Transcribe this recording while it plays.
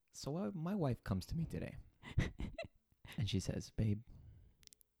So my wife comes to me today and she says, babe,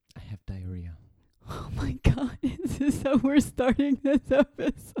 I have diarrhea. Oh my God. Is this how we're starting this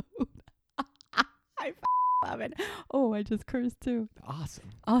episode? I love it. Oh, I just cursed too.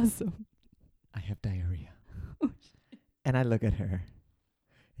 Awesome. I have diarrhea. And I look at her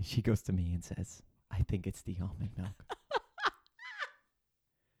and she goes to me and says, I think it's the almond milk.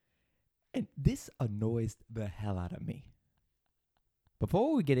 And this annoys the hell out of me.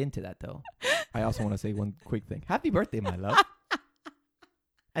 Before we get into that, though, I also want to say one quick thing. Happy birthday, my love.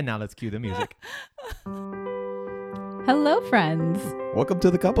 And now let's cue the music. Hello, friends. Welcome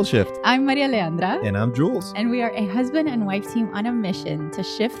to The Couple Shift. I'm Maria Leandra. And I'm Jules. And we are a husband and wife team on a mission to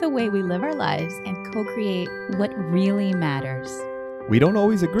shift the way we live our lives and co-create what really matters. We don't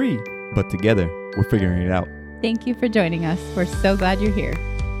always agree, but together, we're figuring it out. Thank you for joining us. We're so glad you're here.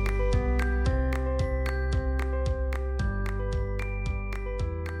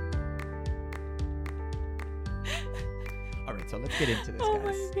 All right, so let's get into this, Oh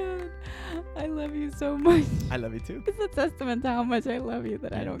guys. my God. I love you so much. I love you too. It's a testament to how much I love you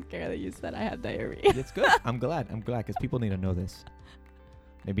that I don't care that you said I had diarrhea. It's good. I'm glad because people need to know this.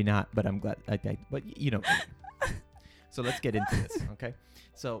 Maybe not, but I'm glad. But you know. So let's get into this, okay?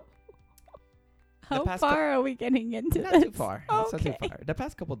 So how far are we getting into this? Not too far. Okay. It's not too far. The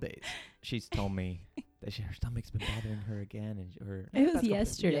past couple of days, she's told me that her stomach's been bothering her again, and it was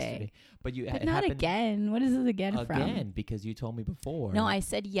yesterday. But But not again. What is this again from? Again, because you told me before. No, I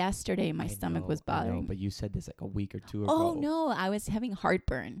said yesterday my stomach was bothering. I know, but you said this like a week or two ago. Oh no, I was having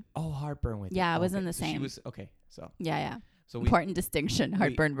heartburn. Oh, heartburn with Yeah, you. I wasn't the So she same. was okay. So Yeah. So important distinction: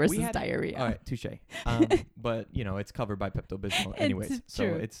 heartburn versus diarrhea. All right, touche. But you know, it's covered by Pepto-Bismol, anyways. So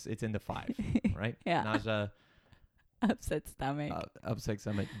true. it's in the 5, right? Yeah. Nausea, upset stomach, upset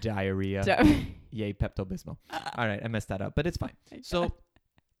stomach, diarrhea. Yay, Pepto-Bismol. All right, I messed that up, but it's fine.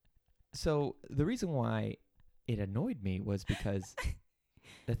 So the reason why it annoyed me was because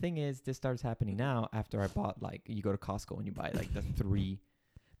the thing is, this starts happening now after I bought, like, you go to Costco and you buy like the 3.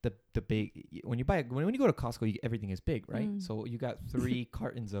 The big, when you go to Costco, everything is big, right? So you got 3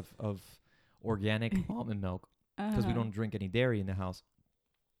 cartons of organic almond milk because we don't drink any dairy in the house,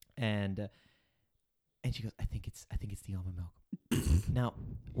 and she goes, I think it's the almond milk. Now,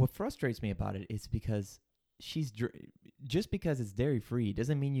 what frustrates me about it is because just because it's dairy free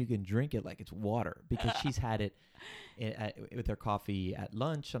doesn't mean you can drink it like it's water, because she's had it with her coffee at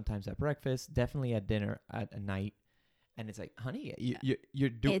lunch, sometimes at breakfast, definitely at dinner, at night. And it's like, honey, you're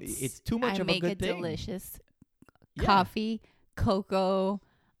doing it's too much of a good thing. I make a delicious coffee, cocoa,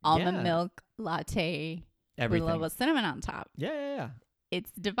 almond milk latte, everything, with a little cinnamon on top. Yeah.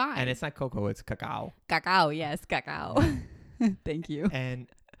 It's divine. And it's not cocoa, it's cacao. Cacao, yes, cacao. Thank you. And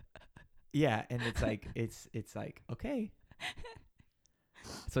yeah, and it's like okay.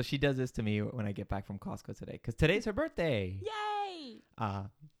 So she does this to me when I get back from Costco today, because today's her birthday. Yay!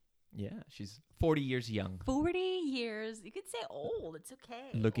 Yeah, she's 40 years young. 40 years. You could say old. It's okay.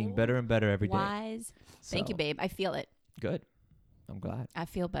 Looking old, better and better every day. Wise. Thank you, babe. I feel it. Good. I'm glad. I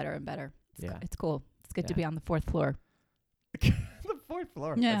feel better and better. It's cool. It's good Yeah. to be on the 4th floor. The 4th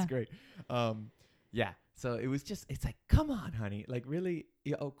floor. Yeah. That's great. Yeah. So it's like, come on, honey. Like, really?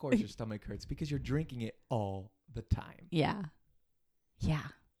 Yeah, of course your stomach hurts because you're drinking it all the time. Yeah.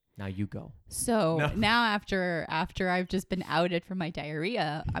 Now you go. So now after I've just been outed for my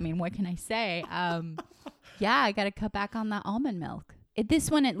diarrhea, I mean, what can I say? I got to cut back on that almond milk.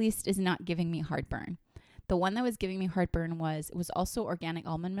 This one at least is not giving me heartburn. The one that was giving me heartburn was also organic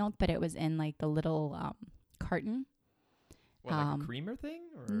almond milk, but it was in like the little carton. What, like a creamer thing?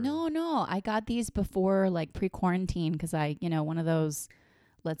 Or? No. I got these before, like, pre-quarantine, because one of those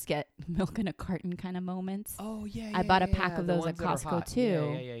let's get milk in a carton kind of moments. Oh, yeah. I bought a pack of those at Costco,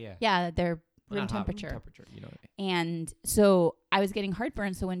 too. Yeah. Yeah, they're room temperature. You know what I mean. And so I was getting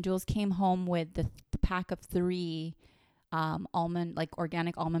heartburn. So when Jules came home with the pack of 3 almond, like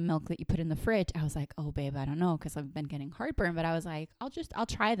organic almond milk that you put in the fridge, I was like, oh, babe, I don't know, because I've been getting heartburn. But I was like, I'll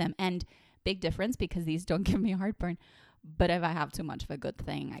try them. And big difference, because these don't give me heartburn. But if I have too much of a good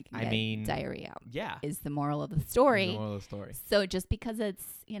thing, I can get diarrhea. Yeah. Is the moral of the story. So just because it's,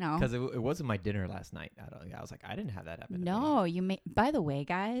 Because it wasn't my dinner last night. I was like, I didn't have that happen. No, by the way,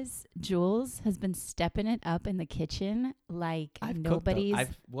 guys, Jules has been stepping it up in the kitchen like nobody's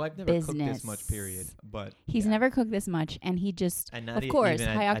I've never cooked this much, period. But he's never cooked this much. And he just, of course,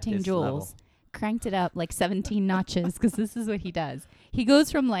 high octane Jules cranked it up like 17 notches because this is what he does. He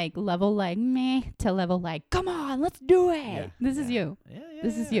goes from like level like meh to level like, come on, let's do it. Yeah, this is you.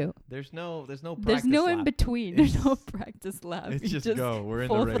 This is you. There's no practice There's no in lap. between. There's no practice lap. It's You just go. We're in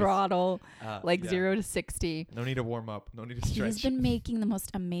full the race. throttle, like Yeah. 0 to 60. No need to warm up. No need to stretch. He's been making the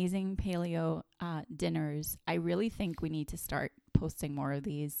most amazing paleo dinners. I really think we need to start posting more of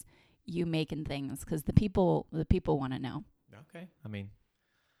these. You making things because the people want to know. Okay. I mean,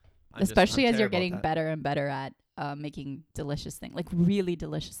 Especially as you're terrible at getting that. better and better at making delicious things, like really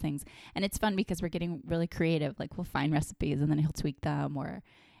delicious things. And it's fun because we're getting really creative. Like we'll find recipes and then he'll tweak them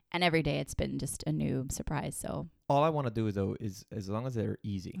and every day it's been just a new surprise. So All I want to do is as long as they're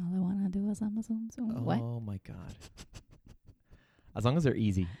easy. all I want to do is what? Oh my God. As long as they're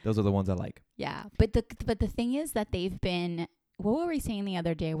easy, those are the ones I like. Yeah. But the thing is that they've been, what were we saying the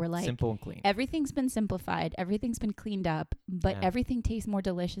other day? We're like, Simple and clean. everything's been simplified. Everything's been cleaned up, but Yeah. everything tastes more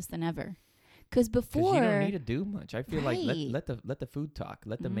delicious than ever. Because Because before, you don't need to do much. I feel like Right. let the food talk.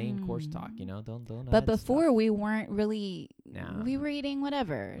 Let the main course talk. You know, don't. but add before stuff. we weren't really, Nah. we were eating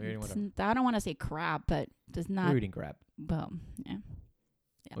whatever. We were eating It's whatever. I don't want to say crap, but does not. we're eating crap. Well, yeah.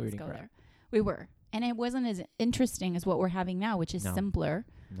 We were Let's eating go crap. there. We were. And it wasn't as interesting as what we're having now, which is No. simpler,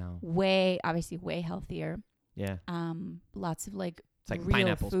 No. obviously way healthier. Yeah. Lots of like, It's like real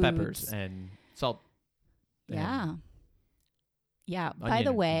pineapples, peppers, foods. and salt. and- yeah. Yeah. By onion, the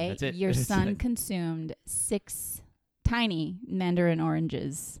and way, that's it. your It's son like- consumed 6 tiny mandarin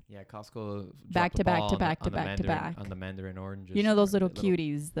oranges. Yeah, Costco. Back dropped the to back ball to on the- back to on the back to mandarin- back. on the mandarin oranges. You know those little Little-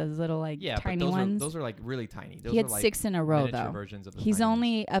 cuties, those little like Yeah, tiny but ones? those are like really tiny. Those He are had like 6 in a row miniature though. versions of the He's tiny ones.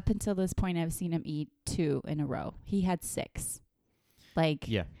 only, up until this point, I've seen him eat 2 in a row. He had 6. Like,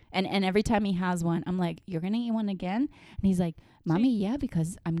 Yeah. and every time he has one, I'm like, you're going to eat one again? And he's like, Mommy, yeah,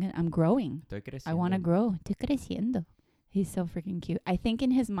 because I'm growing. Estoy I want to creciendo. grow. Estoy creciendo. He's so freaking cute. I think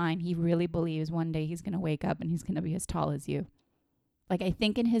in his mind, he really believes one day he's going to wake up and he's going to be as tall as you. Like, I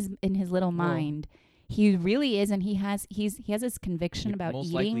think in his little Well, mind, he really is. And he has this conviction He about most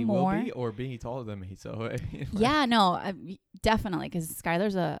eating likely more. will be, or being taller than me. So Yeah, no, definitely. Because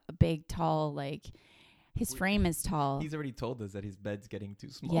Skylar's a big, tall, like, his frame is tall. he's already told us that his bed's getting too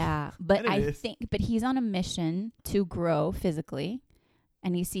small. Yeah, but And it I is. think, but he's on a mission to grow physically,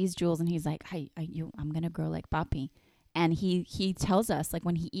 and he sees Jules, and he's like, I'm gonna grow like Papi," and he tells us, like,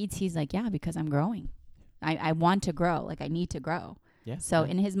 when he eats, he's like, "Yeah, because I'm growing. I want to grow. Like, I need to grow." Yeah. So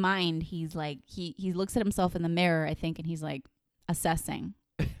yeah. in his mind, he's like, he looks at himself in the mirror, I think, and he's like assessing,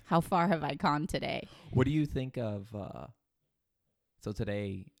 how far have I gone today? What do you think of? So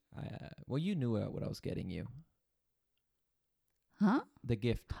today, well, you knew what I was getting you. Huh? The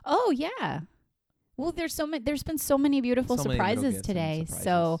gift. Oh yeah. Well, there's been so many beautiful So many little surprises gifts and today. surprises.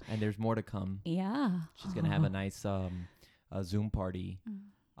 So and there's more to come. yeah, She's gonna have a nice Zoom party.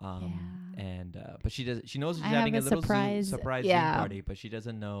 Yeah. And but she knows she's I having have a a little surprise- surprise yeah. Zoom party, but she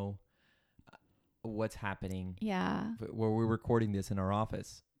doesn't know what's happening. Yeah. Where we're recording this in our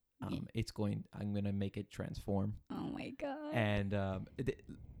office, Yeah. I'm gonna make it transform. Oh my god. And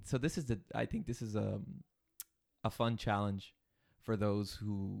so I think this is a fun challenge for those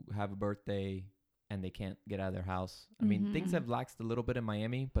who have a birthday and they can't get out of their house. I mean, things Mhm. have laxed a little bit in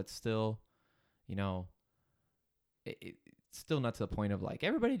Miami, but still, it's still not to the point of like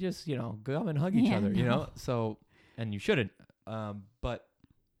everybody just, go and hug each Yeah, other, no. So, and you shouldn't. But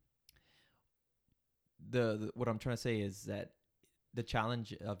the what I'm trying to say is that the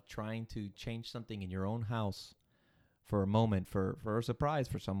challenge of trying to change something in your own house for a moment, for a surprise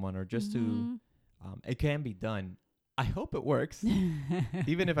for someone, or just to, it can be done. I hope it works.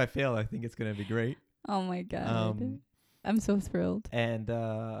 Even if I fail, I think it's going to be great. Oh my god. I'm so thrilled. And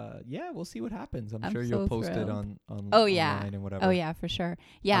we'll see what happens. I'm I'm sure so you'll post it thrilled. on Oh, yeah. online and whatever. Oh yeah, for sure.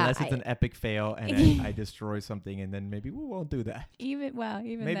 Yeah. Unless it's an epic fail and I destroy something, and then maybe we won't do that. even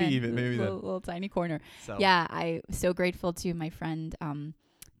Maybe then, even- maybe then. little tiny corner. So Yeah, I'm so grateful to my friend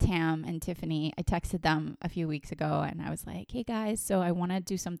Tam and Tiffany. I texted them a few weeks ago and I was like, "Hey guys, so I want to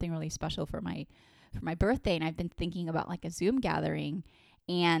do something really special for my birthday, and I've been thinking about like a Zoom gathering,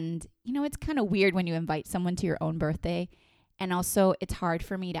 and it's kind of weird when you invite someone to your own birthday, and also it's hard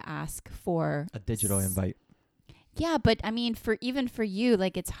for me to ask for a digital invite. Yeah, but I mean, for you,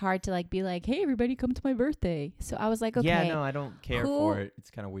 like, it's hard to like be like, "Hey, everybody, come to my birthday." So I was like, okay, Yeah, no, I don't care who- for it. It's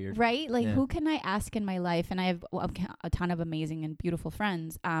kind of weird. right? Like, Yeah. who can I ask in my life? And I have a ton of amazing and beautiful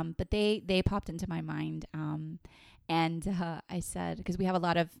friends. But they popped into my mind. And I said, because we have a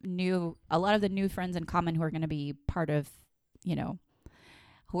lot of the new friends in common who are going to be part of,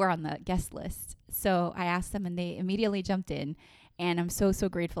 who are on the guest list. So I asked them, and they immediately jumped in. And I'm so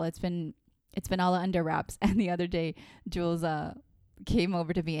grateful. It's been all under wraps. And the other day, Jules came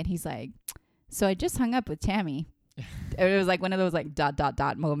over to me, and he's like, So I just hung up with Tammy. It was like one of those like ...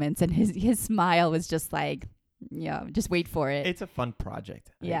 moments, and his smile was just like, yeah, just wait for it. It's a fun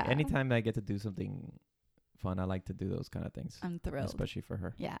project. Yeah. Anytime I get to do something fun, I like to do those kind of things. I'm thrilled. Especially for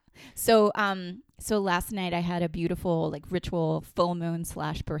her. Yeah. So last night I had a beautiful like ritual full moon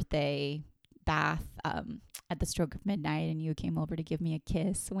 / birthday bath at the stroke of midnight, and you came over to give me a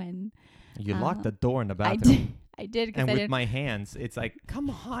kiss when you locked the door in the bathroom. I did. And with my hands, it's like, come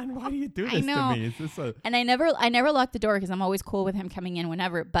on, why do you do this to me? Is this and I never locked the door because I'm always cool with him coming in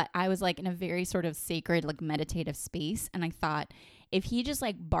whenever. But I was like in a very sort of sacred, like meditative space, and I thought if he just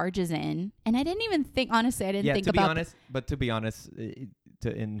like barges in, and I didn't even think, honestly, I didn't think about. To be honest,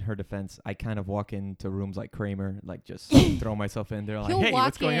 in her defense, I kind of walk into rooms like Kramer, like just throw myself in there, like, hey,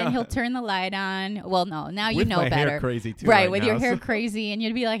 what's going on? He'll turn the light on. Well, no, now you with know my better. Hair crazy too, right? With now, your hair crazy, and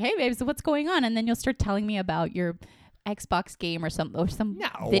you'd be like, hey, babe, so what's going on? And then you'll start telling me about your Xbox game or some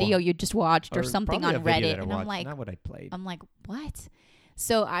video you just watched or something on Reddit, and I'm like, not what I played. I'm like, what?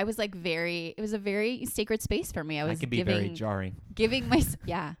 So I was like it was a very sacred space for me. I can be very jarring.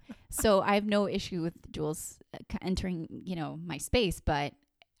 Yeah. So I have no issue with Jules entering, my space, but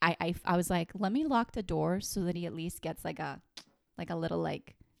I was like, let me lock the door so that he at least gets like a little a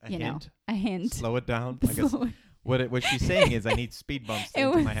hint. Slow it down. I guess what she's saying is I need speed bumps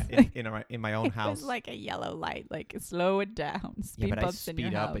in my own house. It was like a yellow light, like slow it down. Speed bumps in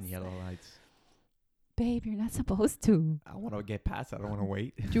your house. Up in yellow lights. Babe, you're not supposed to. I want to get past. I don't want to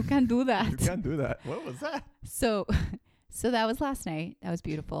wait. You can't do that. You can't do that. What was that? So that was last night. That was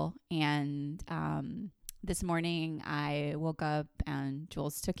beautiful. And this morning I woke up and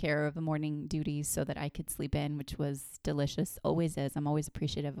Jules took care of the morning duties so that I could sleep in, which was delicious. Always is. I'm always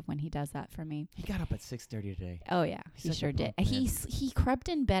appreciative of when he does that for me. He got up at 6:30 today. Oh yeah, he sure did. He crept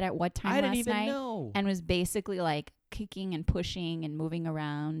in bed at what time last night? I didn't even know. And was basically like kicking and pushing and moving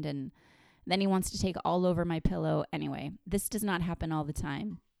around, and then he wants to take all over my pillow. Anyway, this does not happen all the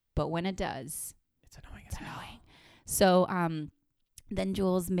time, but when it does, it's annoying. So then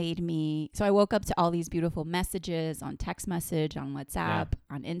Jules made me, so I woke up to all these beautiful messages on text message, on WhatsApp,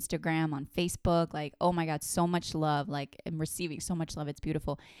 on Instagram, on Facebook. Like, oh my God, so much love. Like, I'm receiving so much love. It's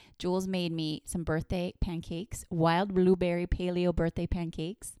beautiful. Jules made me some birthday pancakes, wild blueberry paleo birthday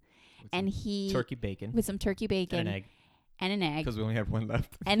pancakes. Turkey bacon. With some turkey bacon. And an egg. Because we only have one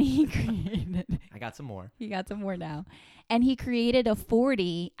left. And he created... I got some more. He got some more now. And he created a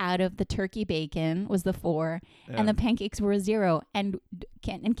 40 out of the turkey bacon was the 4. Yeah. And the pancakes were a 0. And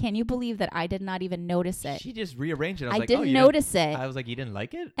can you believe that I did not even notice it? She just rearranged it. I didn't notice it. I was like, you didn't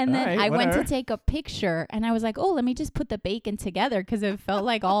like it? And then I went to take a picture. And I was like, oh, let me just put the bacon together. Because it felt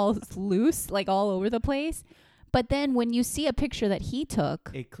like all loose, like all over the place. But then when you see a picture that he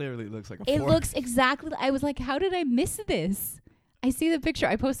took, it clearly looks like a 4. It looks exactly. I was like, how did I miss this? I see the picture.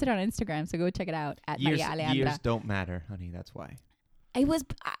 I posted on Instagram, so go check it out at Maria Alejandra. Years don't matter, honey. That's why. It was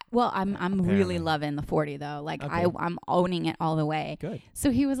I'm really loving the 40 though. Like okay. I'm owning it all the way. Good.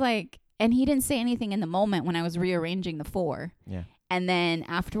 So he was like, and he didn't say anything in the moment when I was rearranging the 4. Yeah. And then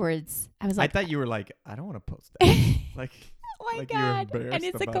afterwards, I was like, I thought you were like, I don't want to post that. Like. Oh my God. And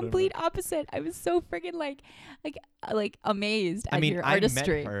it's a complete opposite. I was so freaking like amazed at your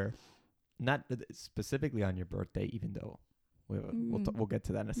artistry. I met her, not specifically on your birthday, even though we'll get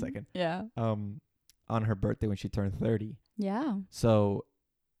to that in a second. Yeah. On her birthday when she turned 30. Yeah. So,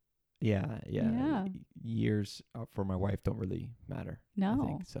 yeah. Years for my wife don't really matter. No. I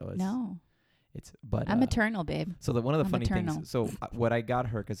think. So but I'm eternal, babe. So one of the funny things. So what I got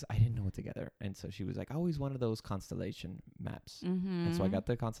her, because I didn't know it together, and so she was like, I always wanted those constellation maps, and so I got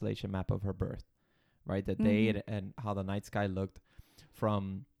the constellation map of her birth, right? The day and how the night sky looked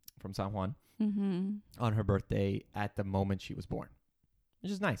from San Juan on her birthday at the moment she was born,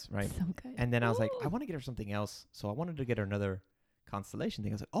 which is nice, right? So good. And then I was like, I want to get her something else, so I wanted to get her another constellation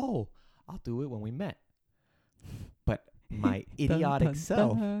thing. I was like, oh, I'll do it when we met, but my idiotic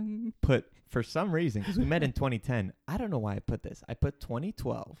self put, for some reason, because we met in 2010. I don't know why I put this. I put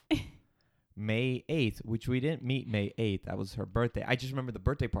 2012, May 8th, which we didn't meet May 8th. That was her birthday. I just remember the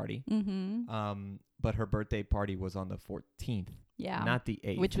birthday party. But her birthday party was on the 14th. Yeah. Not the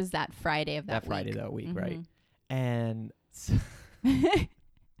 8th. Which was that Friday of that week. Friday that week, right? And so,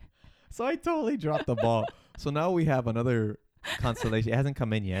 so I totally dropped the ball. So now we have another constellation. It hasn't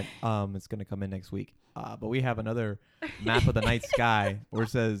come in yet. It's going to come in next week. But we have another map of the night sky where it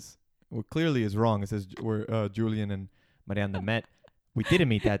says, well, clearly is wrong. It says where Julian and Mariana met. We didn't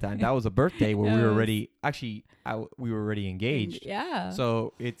meet that time. That was a birthday where we were already, we were already engaged. Yeah.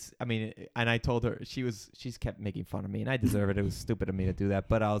 So and I told her, she's kept making fun of me, and I deserve it. It was stupid of me to do that.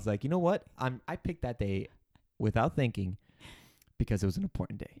 But I was like, you know what? I picked that day without thinking because it was an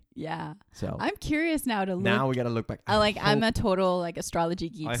important day. Yeah. So I'm curious now to look. now we got to look back. I'm a total like astrology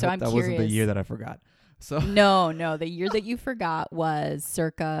geek, so hope I'm that curious. wasn't the year that I forgot. So No, the year that you forgot was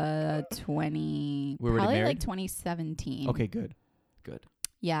circa 20, We were already probably like married? 2017. okay, good.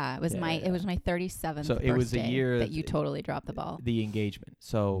 Yeah, it was Yeah, my yeah, it was my 37th So birthday it was a year that you totally dropped the ball. The engagement.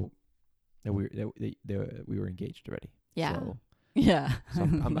 So that we were engaged already. Yeah. So, Yeah. so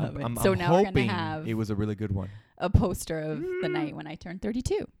I'm Love it. I'm So now we're hoping gonna have it was a really good one. a poster of the night when I turned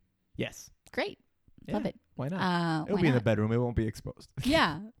 32. Yes. Great. Yeah, Love it. Why not? It'll Why be in the not? bedroom. It won't be exposed.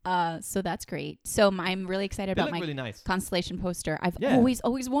 Yeah. So that's great. So I'm really excited They about look my really nice. constellation poster. I've Yeah.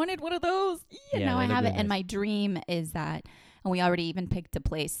 always wanted one of those. Yeah, Yeah, now they I look have really it. And nice. my dream is that, and we already even picked a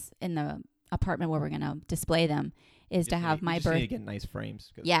place in the apartment where we're going to display them, is to have my You birthday. need to get nice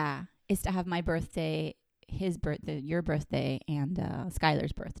frames. Yeah. Is to have my birthday, his birthday, your birthday, and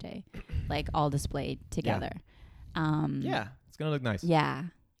Skylar's birthday, like all displayed together. Yeah, it's gonna look nice. Yeah.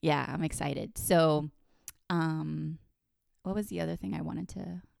 Yeah. I'm excited. So, what was the other thing I wanted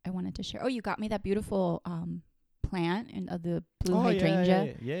to share? Oh, you got me that beautiful plant and of the blue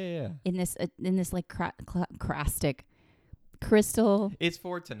hydrangea Yeah. in this like crastic crystal It's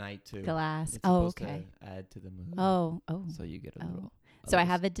for tonight too. glass. It's Oh, supposed okay. to add to the mood. Oh. So you get a Oh. little. So I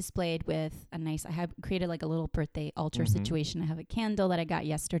have it displayed with I have created like a little birthday altar Mhm. situation. I have a candle that I got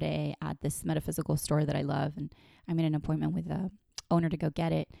yesterday at this metaphysical store that I love, and I made an appointment with the owner to go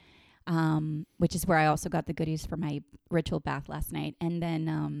get it. Which is where I also got the goodies for my ritual bath last night. And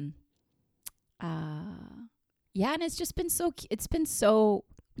then, yeah, and it's just been it's been so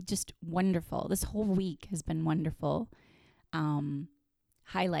just wonderful. This whole week has been wonderful.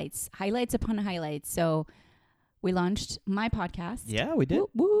 Highlights upon highlights. So we launched my podcast. Yeah, we did. Woot,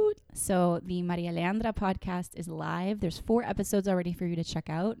 woot. So the Maria Leandra podcast is live. There's 4 episodes already for you to check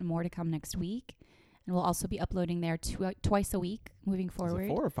out, and more to come next week. And we'll also be uploading there twice a week moving forward. Is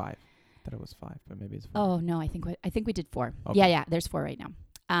it 4 or 5? I thought it was 5, but maybe it's 4. Oh no, I think we did 4. Okay. Yeah, there's 4 right now.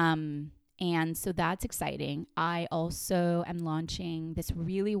 And so that's exciting. I also am launching this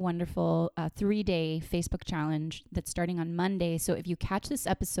really wonderful 3-day Facebook challenge that's starting on Monday. So if you catch this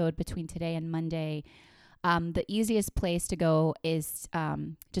episode between today and Monday, the easiest place to go is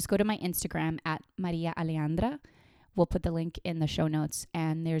just go to my Instagram at Maria Alejandra. We'll put the link in the show notes,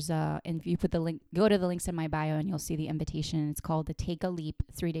 and and if you put the link, go to the links in my bio, and you'll see the invitation. It's called the Take a Leap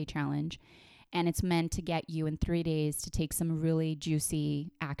 3-day challenge, and it's meant to get you in 3 days to take some really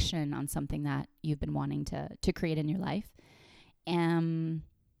juicy action on something that you've been wanting to create in your life. And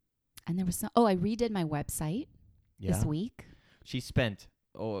there was I redid my website this week. She spent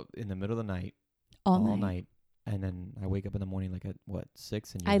in the middle of the night, all night. And then I wake up in the morning like at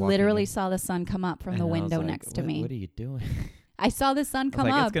 6, and I literally saw the sun come up from the window next to me. What are you doing? I saw the sun come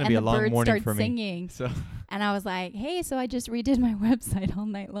like, up it's gonna and be the a long birds morning start for me. singing. So And I was like, hey, so I just redid my website all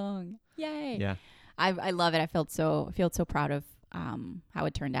night long. Yay. yeah, I love it. I feel so proud of how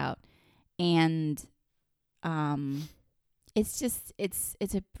it turned out. And it's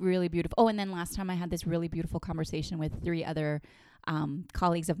a really beautiful. Oh, and then last time I had this really beautiful conversation with 3 other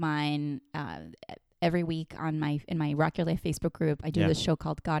colleagues of mine every week in my Rock Your Life Facebook group. I do this show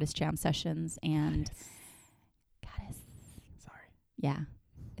called Goddess Jam Sessions, and Goddess. Sorry. Yeah,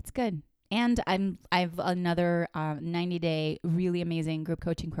 it's good. And I've another 90-day really amazing group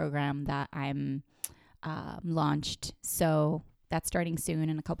coaching program that I'm launched. So that's starting soon,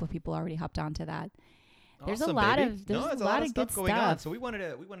 and a couple of people already hopped onto that. There's Awesome, a lot baby. of there's It's a lot of stuff good going stuff. on. So we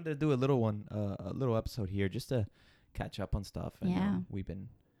wanted to do a little episode here just to catch up on stuff. And, Yeah.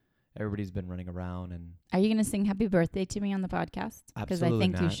 Everybody's been running around and. Are you gonna sing "Happy Birthday" to me on the podcast? Because I Absolutely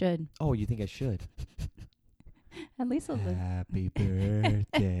think you not. should. Oh, you think I should? At least a little. Happy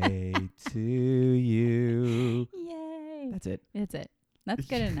birthday to you. Yay! That's it. That's it. That's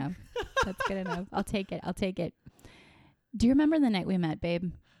good enough. That's good enough. I'll take it. Do you remember the night we met,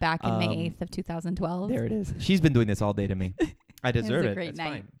 babe? Back in May 8th of 2012. There it is. She's been doing this all day to me. I deserve it. great It's night.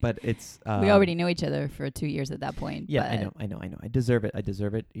 fine. But it's. We already knew each other for 2 years at that point. Yeah, but I know. I deserve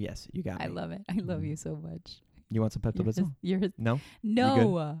it. Yes, you got me. I love it. I love you so much. You want some Pepto-Bismol?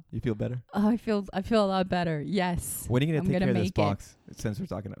 No. You feel better? Oh, I feel a lot better. Yes. When are you I'm gonna take gonna care of this make it. box? Since we're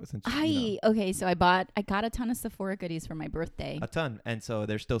talking about Okay, so I got a ton of Sephora goodies for my birthday a ton, and so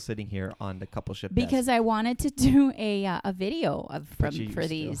they're still sitting here on the couple ship because I wanted to do a video but you for still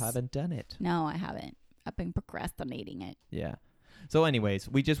these. haven't done it. No, I haven't. I've been procrastinating it. Yeah. So anyways,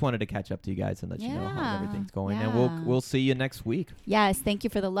 we just wanted to catch up to you guys and let you know how everything's going. Yeah. And we'll see you next week. Yes. Thank you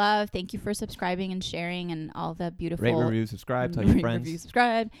for the love. Thank you for subscribing and sharing and all the beautiful Rate, review, subscribe, tell your friends. Review,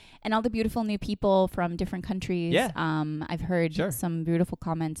 subscribe, and all the beautiful new people from different countries. Yeah. I've heard some beautiful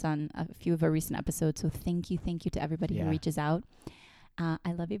comments on a few of our recent episodes. So thank you to everybody who reaches out.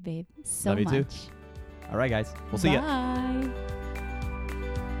 I love you, babe, so love you much. too. All right, guys. We'll see you. Bye.